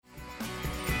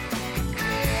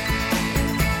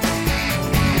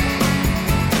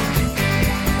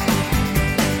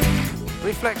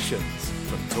Reflections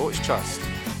from Torch Trust,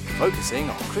 focusing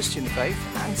on Christian faith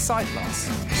and sight loss.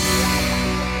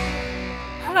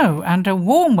 Hello and a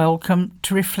warm welcome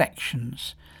to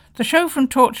Reflections, the show from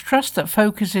Torch Trust that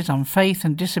focuses on faith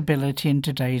and disability in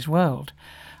today's world.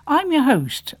 I'm your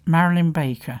host, Marilyn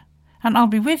Baker, and I'll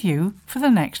be with you for the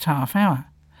next half hour.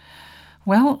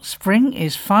 Well, spring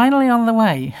is finally on the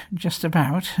way, just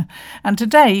about, and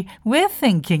today we're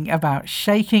thinking about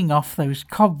shaking off those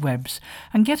cobwebs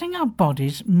and getting our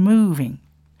bodies moving.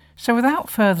 So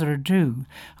without further ado,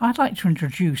 I'd like to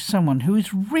introduce someone who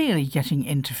is really getting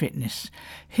into fitness.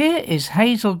 Here is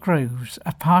Hazel Groves,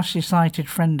 a partially sighted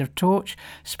friend of Torch,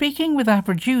 speaking with our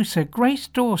producer Grace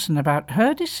Dawson about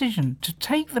her decision to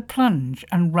take the plunge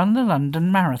and run the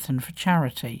London Marathon for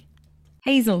charity.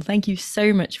 Hazel, thank you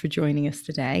so much for joining us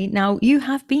today. Now, you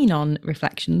have been on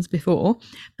Reflections before,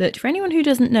 but for anyone who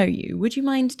doesn't know you, would you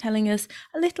mind telling us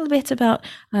a little bit about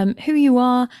who you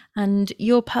are and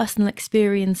your personal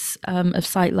experience of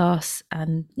sight loss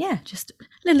and, just a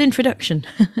little introduction?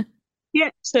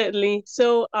 Yeah, certainly.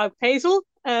 So I'm Hazel.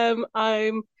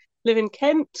 I live in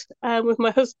Kent with my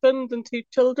husband and two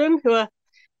children who are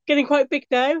getting quite big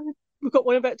now. We've got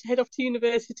one about to head off to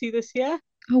university this year.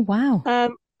 Oh,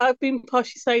 wow. I've been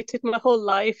partially sighted my whole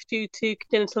life due to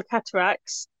congenital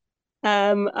cataracts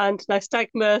and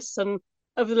nystagmus, and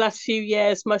over the last few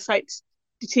years my sight's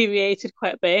deteriorated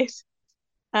quite a bit.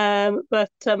 But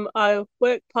I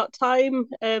work part-time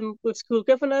with school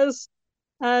governors,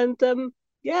 and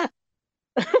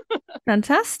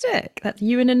Fantastic. That's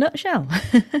you in a nutshell.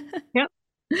 Yep.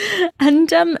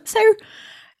 And so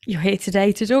you're here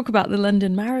today to talk about the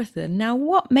London Marathon. Now,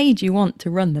 what made you want to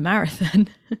run the marathon?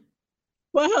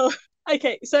 Well,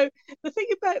 okay, so the thing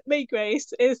about me,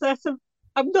 Grace, is that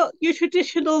I'm not your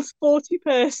traditional sporty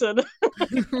person.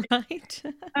 Right.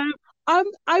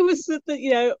 I was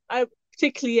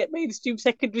particularly at mainstream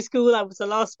secondary school, I was the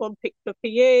last one picked for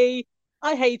PE.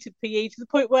 I hated PE to the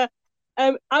point where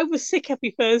I was sick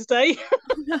every Thursday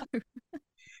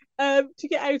to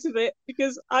get out of it,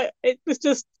 because it was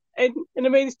just in a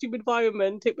mainstream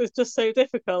environment, it was just so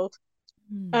difficult.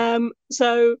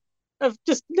 So I've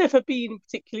just never been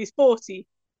particularly sporty.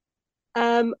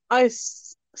 I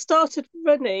started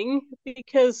running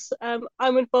because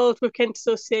I'm involved with Kent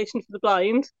Association for the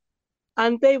Blind,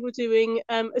 and they were doing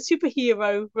a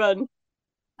superhero run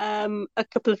a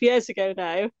couple of years ago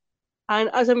now.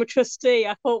 And as I'm a trustee,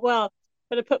 I thought, well,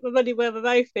 I'm going to put my money where my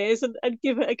mouth is and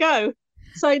give it a go.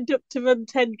 Signed up to run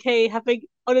 10k, having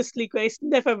honestly, Grace,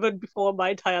 never run before in my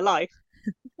entire life.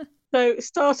 So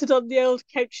started on the old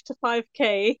couch to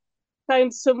 5k.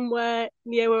 Found somewhere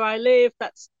near where I live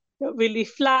that's really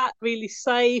flat, really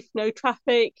safe, no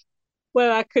traffic,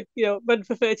 where I could, run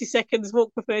for 30 seconds,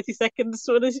 walk for 30 seconds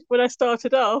when I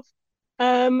started off.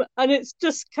 And it's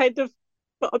just kind of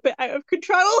got a bit out of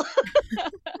control.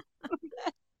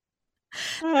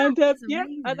 And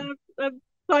and I'm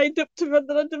signed up to run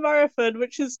the London Marathon,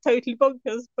 which is totally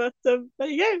bonkers, but there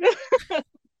you go.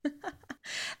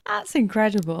 That's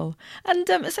incredible. And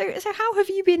so how have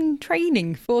you been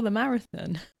training for the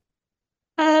marathon?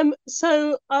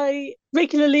 So I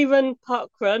regularly run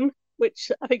Parkrun,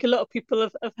 which I think a lot of people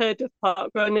have heard of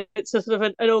Parkrun. It's a sort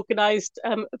of an organised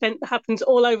event that happens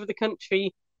all over the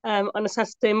country on a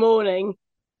Saturday morning.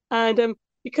 And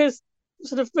because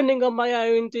sort of running on my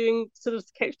own, doing sort of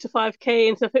couch to 5k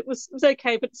and stuff, it was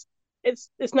okay, but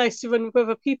it's nice to run with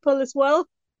other people as well.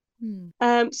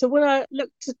 So when I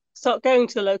looked to start going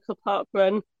to the local park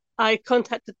run, I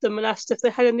contacted them and asked if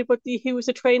they had anybody who was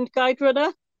a trained guide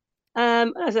runner.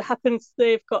 As it happens,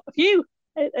 they've got a few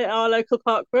at our local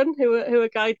park run who are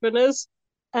guide runners.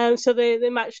 So they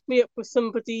matched me up with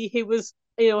somebody who was,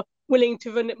 willing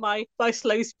to run at my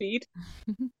slow speed.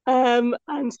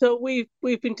 And so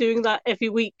we've been doing that every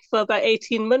week for about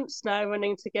 18 months now,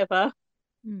 running together.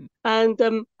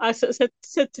 And I sort of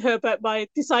said to her about my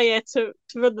desire to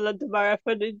run the London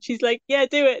Marathon, and she's like, "Yeah,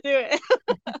 do it."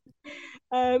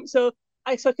 So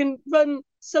I can run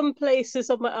some places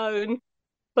on my own,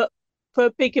 but for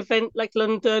a big event like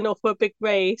London or for a big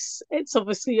race, it's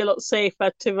obviously a lot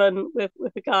safer to run with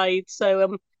a guide.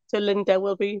 So Linda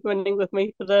will be running with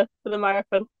me for the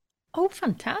marathon. Oh,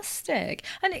 fantastic.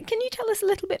 And can you tell us a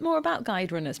little bit more about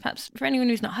guide runners, perhaps for anyone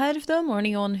who's not heard of them or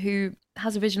anyone who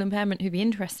has a visual impairment who'd be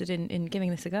interested in giving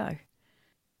this a go?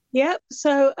 Yeah,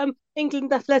 so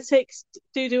England Athletics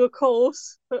do a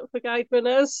course for guide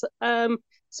runners.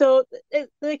 So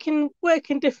they can work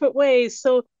in different ways.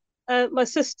 So my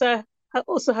sister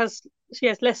also has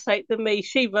less sight than me.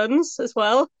 She runs as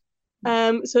well.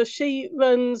 So she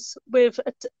runs with,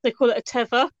 they call it a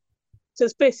tether. So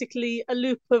it's basically a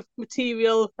loop of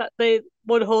material that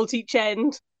one holds each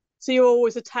end. So you're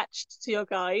always attached to your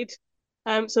guide.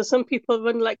 So some people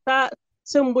run like that.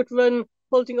 Some would run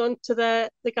holding on to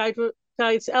the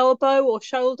guide's elbow or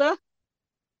shoulder.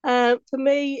 For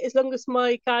me, as long as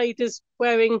my guide is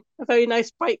wearing a very nice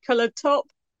bright coloured top,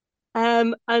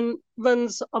 and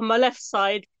runs on my left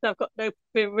side, because I've got no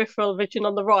peripheral vision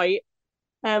on the right.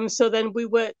 So then we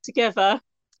work together.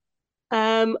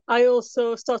 I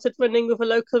also started running with a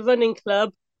local running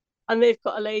club, and they've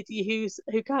got a lady who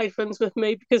guide runs with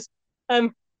me, because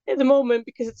at the moment,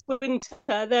 because it's winter,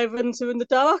 their runs are in the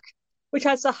dark, which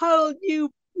adds a whole new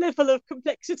level of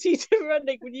complexity to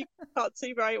running when you can't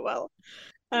see very well.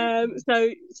 So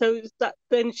that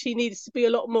then she needs to be a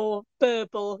lot more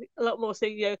verbal, a lot more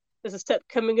saying, there's a step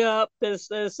coming up, there's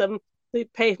the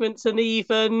pavement's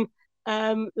uneven,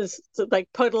 there's like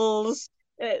puddles.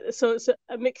 So it's a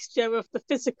mixture of the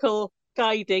physical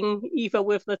guiding, either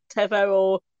with the tether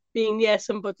or being near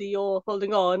somebody or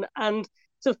holding on, and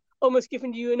sort of almost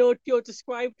giving you an audio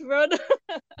described run.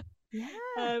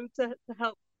 To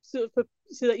help sort of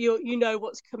so that you know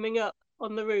what's coming up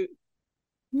on the route.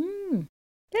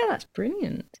 Yeah, that's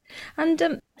brilliant.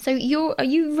 And so are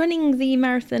you running the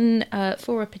marathon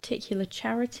for a particular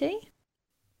charity?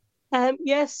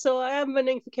 Yes, so I am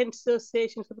running for Kent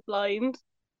Association for the Blind.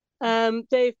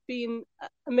 They've been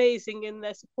amazing in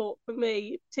their support for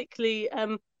me, particularly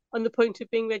on the point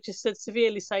of being registered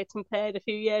severely sight impaired a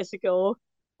few years ago.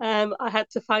 I had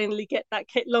to finally get that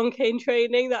long cane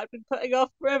training that I've been putting off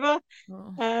forever.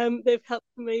 They've helped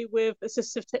me with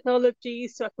assistive technology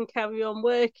so I can carry on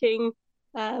working,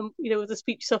 with the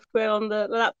speech software on the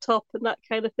laptop and that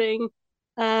kind of thing.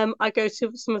 I go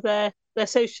to some of their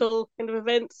social kind of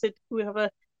events. We have a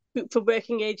group for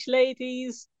working age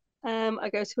ladies. I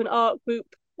go to an art group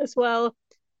as well.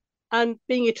 And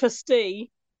being a trustee,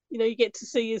 you get to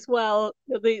see as well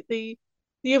the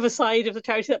other side of the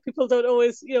charity that people don't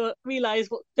always, realise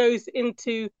what goes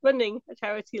into running a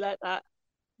charity like that.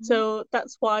 So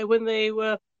that's why when they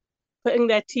were putting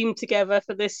their team together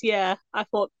for this year, I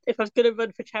thought if I was going to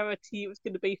run for charity, it was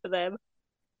going to be for them.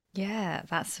 Yeah,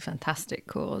 that's a fantastic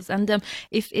cause. And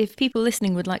if people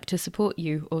listening would like to support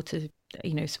you or to,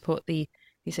 support the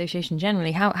association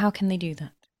generally, how can they do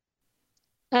that?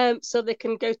 So they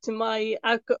can go to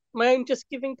I've got my own Just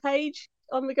Giving page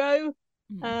on the go,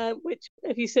 which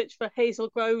if you search for Hazel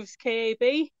Groves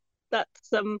KAB, that's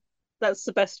the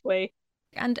best way.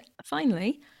 And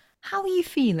finally, how are you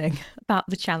feeling about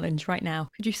the challenge right now?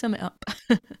 Could you sum it up?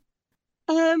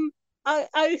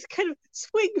 I kind of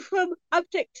swing from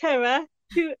abject terror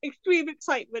to extreme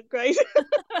excitement, Grace.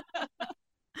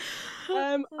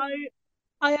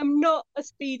 I am not a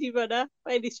speedy runner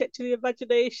by any stretch of the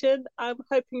imagination. I'm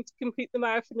hoping to complete the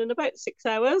marathon in about 6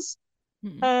 hours.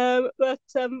 But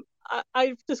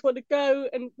I just want to go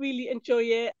and really enjoy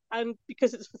it, and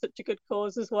because it's for such a good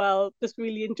cause as well, just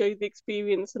really enjoy the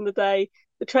experience and the day.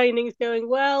 The training is going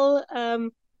well.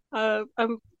 I've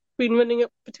been running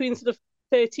up between sort of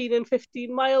 13 and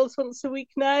 15 miles once a week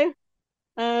now.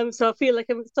 So I feel like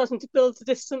I'm starting to build the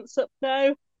distance up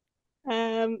now.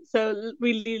 So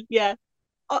really, yeah.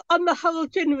 On the whole,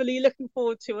 generally looking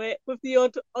forward to it, with the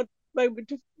odd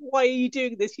moment of, why are you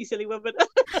doing this, you silly woman?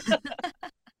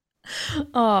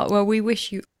 Oh, well, we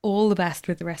wish you all the best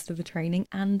with the rest of the training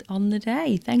and on the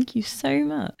day. Thank you so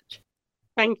much.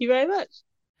 Thank you very much.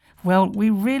 Well, we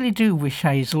really do wish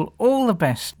Hazel all the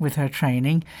best with her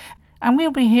training, and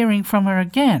we'll be hearing from her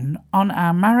again on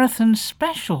our marathon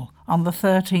special on the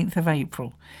 13th of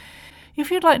April. If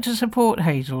you'd like to support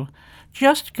Hazel,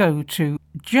 just go to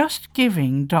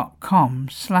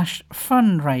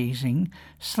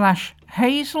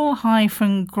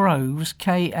justgiving.com/fundraising/Hazel-Groves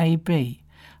KAB.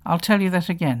 I'll tell you that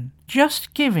again.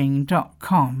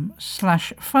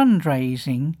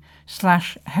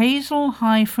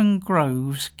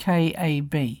 justgiving.com/fundraising/Hazel-Groves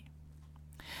KAB.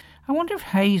 I wonder if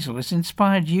Hazel has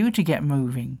inspired you to get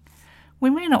moving. We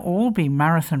may not all be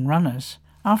marathon runners.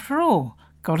 After all,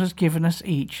 God has given us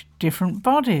each different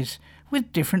bodies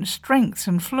with different strengths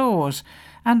and flaws,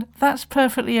 and that's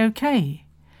perfectly okay.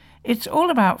 It's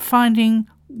all about finding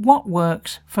what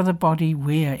works for the body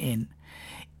we're in.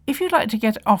 If you'd like to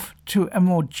get off to a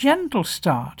more gentle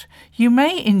start, you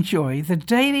may enjoy the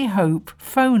Daily Hope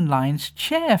phone line's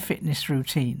chair fitness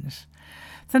routines.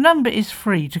 The number is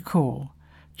free to call.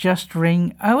 Just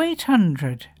ring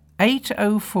 0800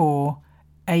 804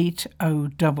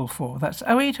 8044. That's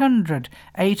 0800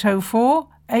 804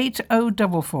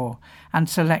 8044 and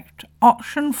select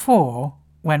option 4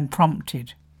 when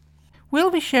prompted.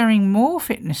 We'll be sharing more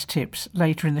fitness tips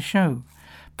later in the show,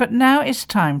 but now it's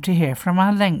time to hear from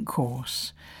our Lent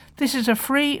course. This is a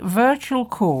free virtual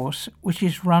course which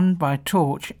is run by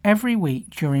Torch every week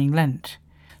during Lent.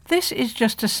 This is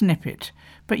just a snippet,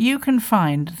 but you can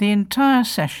find the entire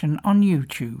session on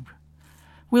YouTube.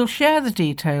 We'll share the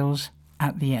details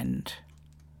at the end.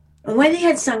 And when they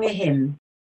had sung a hymn,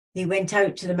 they went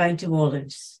out to the Mount of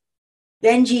Olives.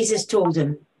 Then Jesus told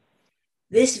them,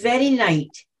 "This very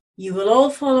night you will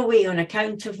all fall away on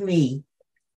account of me.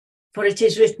 For it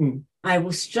is written, I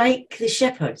will strike the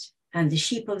shepherd, and the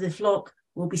sheep of the flock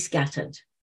will be scattered.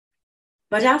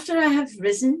 But after I have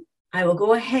risen, I will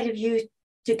go ahead of you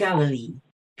to Galilee."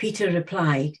 Peter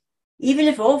replied, "Even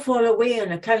if all fall away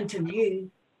on account of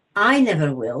you, I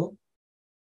never will."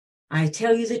 "I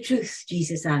tell you the truth,"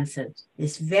 Jesus answered.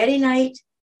 "This very night,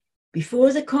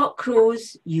 before the cock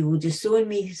crows, you will disown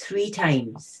me 3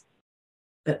 times.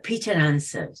 But Peter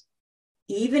answered,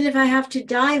 "Even if I have to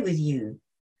die with you,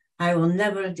 I will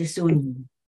never disown you."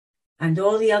 And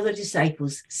all the other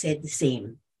disciples said the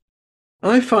same.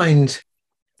 I find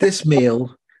this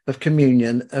meal of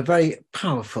communion a very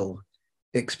powerful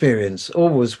experience.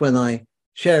 Always when I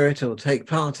share it or take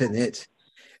part in it,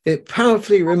 it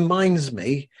powerfully reminds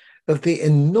me of the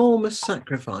enormous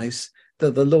sacrifice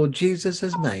that the Lord Jesus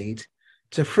has made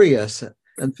to free us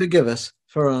and forgive us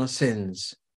for our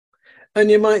sins. And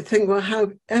you might think, well,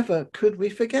 how ever could we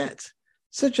forget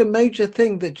such a major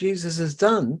thing that Jesus has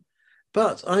done?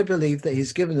 But I believe that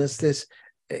he's given us this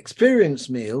experience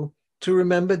meal to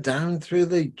remember down through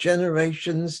the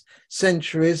generations,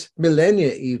 centuries,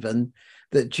 millennia even,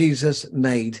 that Jesus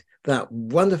made that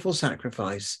wonderful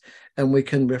sacrifice, and we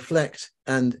can reflect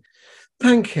and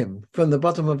thank him from the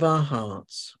bottom of our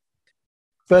hearts.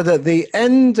 But at the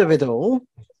end of it all,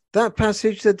 that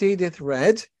passage that Edith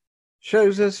read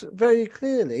shows us very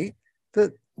clearly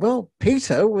that, well,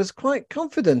 Peter was quite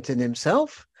confident in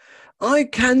himself. I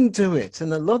can do it.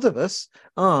 And a lot of us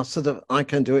are sort of, I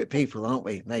can do it people, aren't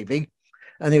we? Maybe.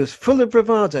 And he was full of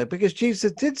bravado because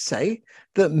Jesus did say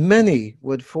that many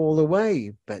would fall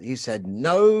away. But he said,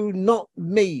 "No, not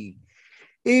me.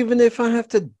 Even if I have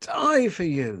to die for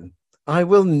you, I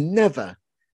will never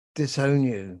disown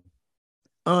you.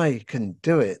 I can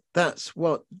do it." That's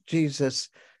what Jesus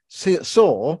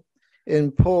saw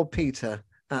in poor Peter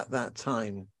at that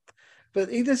time.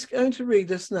 But Edith's going to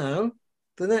read us now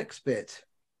the next bit.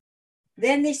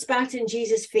 Then they spat in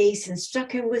Jesus' face and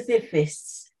struck him with their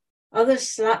fists.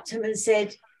 Others slapped him and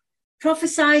said,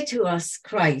 "Prophesy to us,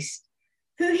 Christ.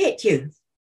 Who hit you?"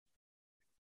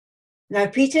 Now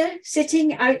Peter,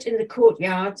 sitting out in the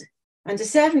courtyard, and a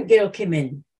servant girl came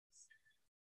in.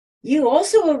 "You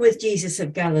also are with Jesus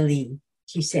of Galilee,"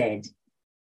 she said.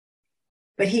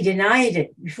 But he denied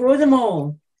it before them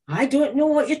all. "I don't know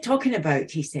what you're talking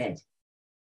about," he said.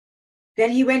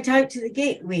 Then he went out to the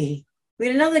gateway,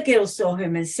 where another girl saw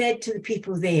him and said to the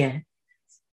people there,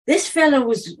 "This fellow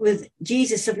was with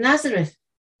Jesus of Nazareth."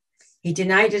 He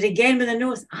denied it again with an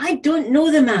oath, "I don't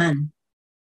know the man."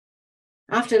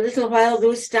 After a little while,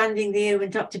 those standing there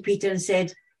went up to Peter and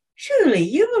said, "Surely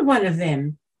you were one of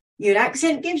them. Your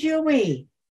accent gives you away."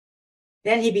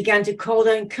 Then he began to call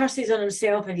down curses on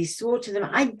himself, and he swore to them,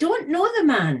 "I don't know the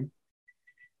man."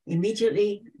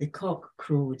 Immediately the cock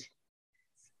crowed.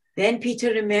 Then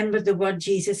Peter remembered the word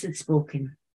Jesus had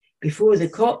spoken. "Before the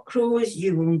cock crows,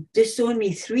 you will disown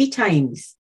me 3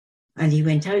 times. And he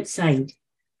went outside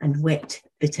and wept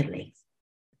bitterly.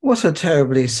 What a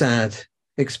terribly sad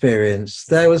experience.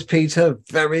 There was Peter,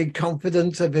 very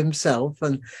confident of himself.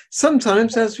 And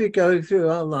sometimes as we go through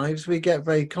our lives, we get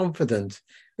very confident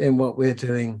in what we're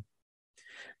doing.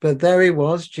 But there he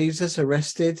was, Jesus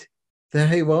arrested. There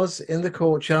he was in the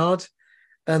courtyard.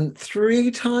 And 3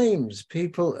 times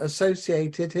people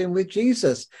associated him with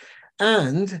Jesus.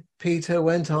 And Peter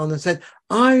went on and said,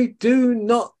 "I do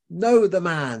not know the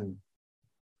man."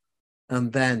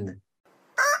 And then,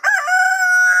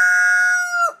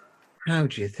 how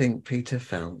do you think Peter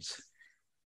felt?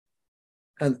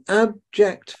 An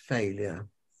abject failure.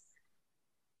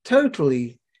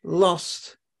 Totally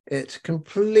lost it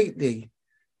completely.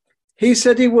 He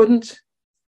said he wouldn't,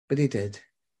 but he did.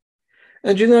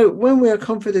 And you know, when we are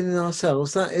confident in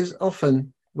ourselves, that is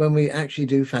often when we actually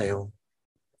do fail.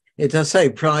 It does say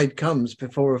pride comes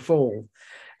before a fall.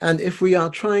 And if we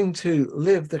are trying to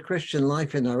live the Christian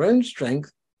life in our own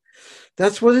strength,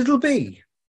 that's what it'll be.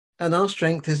 And our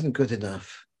strength isn't good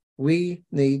enough. We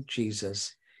need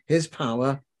Jesus, his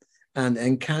power, and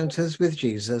encounters with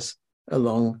Jesus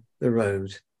along the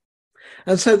road.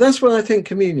 And so that's why I think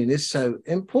communion is so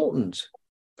important.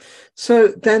 So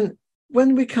then,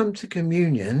 when we come to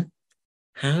communion,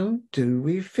 how do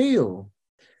we feel?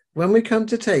 When we come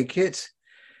to take it,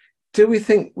 do we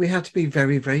think we have to be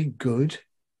very, very good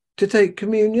to take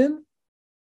communion?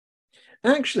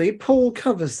 Actually, Paul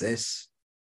covers this,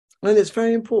 and it's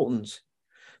very important.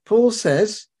 Paul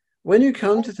says, when you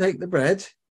come to take the bread,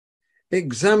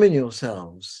 examine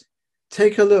yourselves,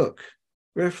 take a look,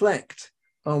 reflect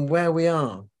on where we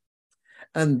are.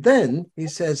 And then he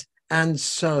says, and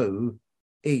so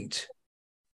eat.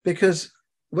 Because,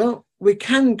 well, we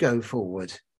can go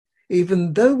forward,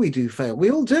 even though we do fail.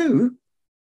 We all do.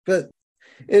 But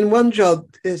in 1 John,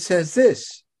 it says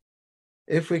this: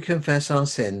 if we confess our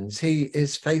sins, he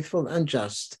is faithful and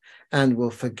just and will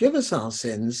forgive us our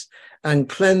sins and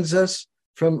cleanse us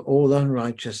from all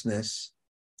unrighteousness.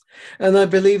 And I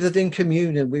believe that in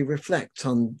communion, we reflect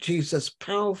on Jesus'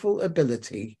 powerful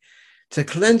ability to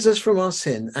cleanse us from our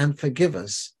sin and forgive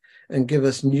us and give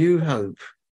us new hope.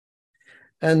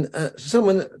 And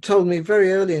someone told me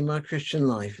very early in my Christian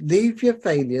life, leave your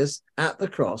failures at the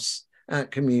cross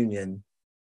at communion,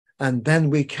 and then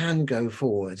we can go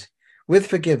forward with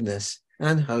forgiveness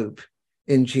and hope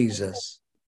in Jesus.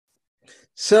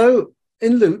 So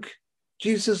in Luke,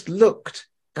 Jesus looked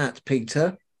at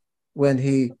Peter when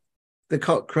the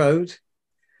cock crowed.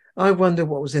 I wonder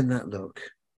what was in that look.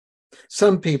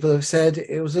 Some people have said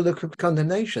it was a look of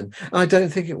condemnation. I don't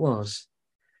think it was.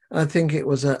 I think it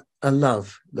was a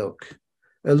love look,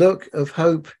 a look of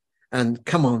hope and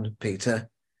come on, Peter,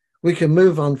 we can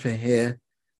move on from here.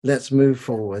 Let's move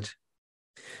forward.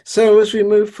 So as we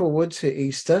move forward to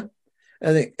Easter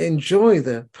and enjoy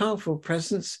the powerful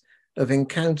presence of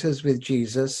encounters with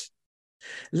Jesus,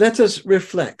 let us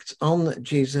reflect on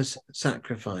Jesus'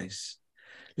 sacrifice.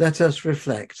 Let us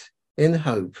reflect in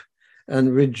hope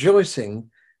and rejoicing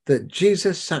that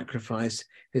Jesus' sacrifice,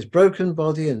 his broken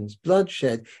body and his blood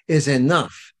shed, is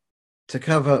enough to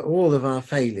cover all of our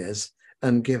failures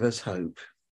and give us hope.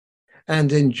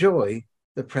 And enjoy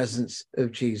the presence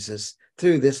of Jesus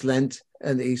through this Lent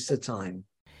and Easter time.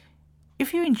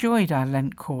 If you enjoyed our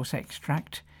Lent course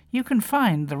extract, you can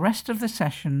find the rest of the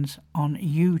sessions on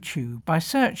YouTube by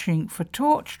searching for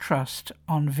Torch Trust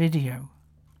on video.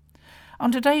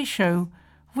 On today's show,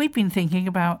 we've been thinking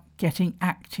about getting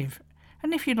active,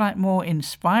 and if you'd like more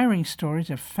inspiring stories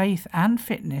of faith and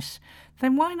fitness,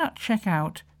 then why not check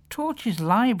out Torch's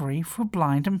library for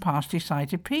blind and partially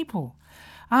sighted people.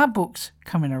 Our books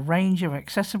come in a range of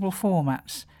accessible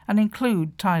formats and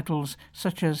include titles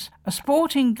such as A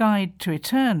Sporting Guide to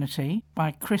Eternity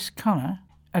by Chris Connor,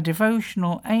 a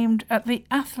devotional aimed at the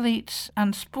athletes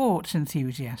and sports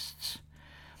enthusiasts,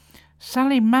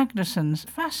 Sally Magnuson's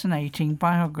fascinating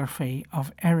biography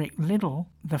of Eric Liddell,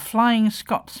 the Flying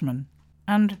Scotsman,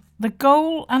 and The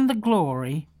Goal and the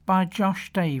Glory by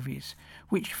Josh Davies,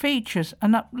 which features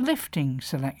an uplifting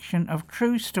selection of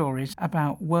true stories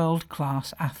about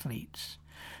world-class athletes.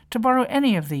 To borrow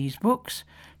any of these books,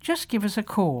 just give us a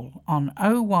call on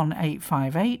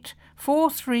 01858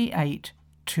 438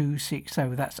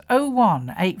 260. That's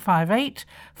 01858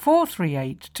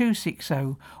 438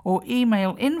 260, or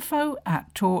email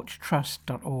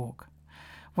info@torchtrust.org.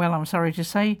 Well, I'm sorry to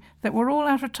say that we're all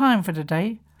out of time for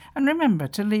today, and remember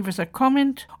to leave us a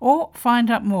comment or find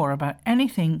out more about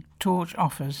anything Torch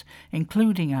offers,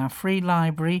 including our free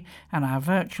library and our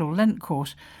virtual Lent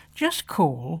course. Just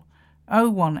call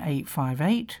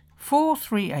 01858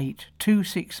 438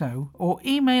 260 or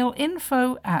email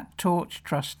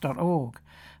info@torchtrust.org.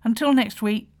 Until next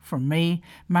week, from me,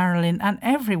 Marilyn, and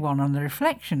everyone on the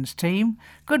Reflections team,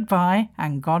 goodbye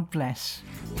and God bless.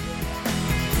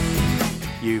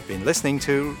 You've been listening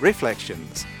to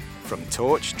Reflections from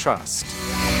Torch Trust.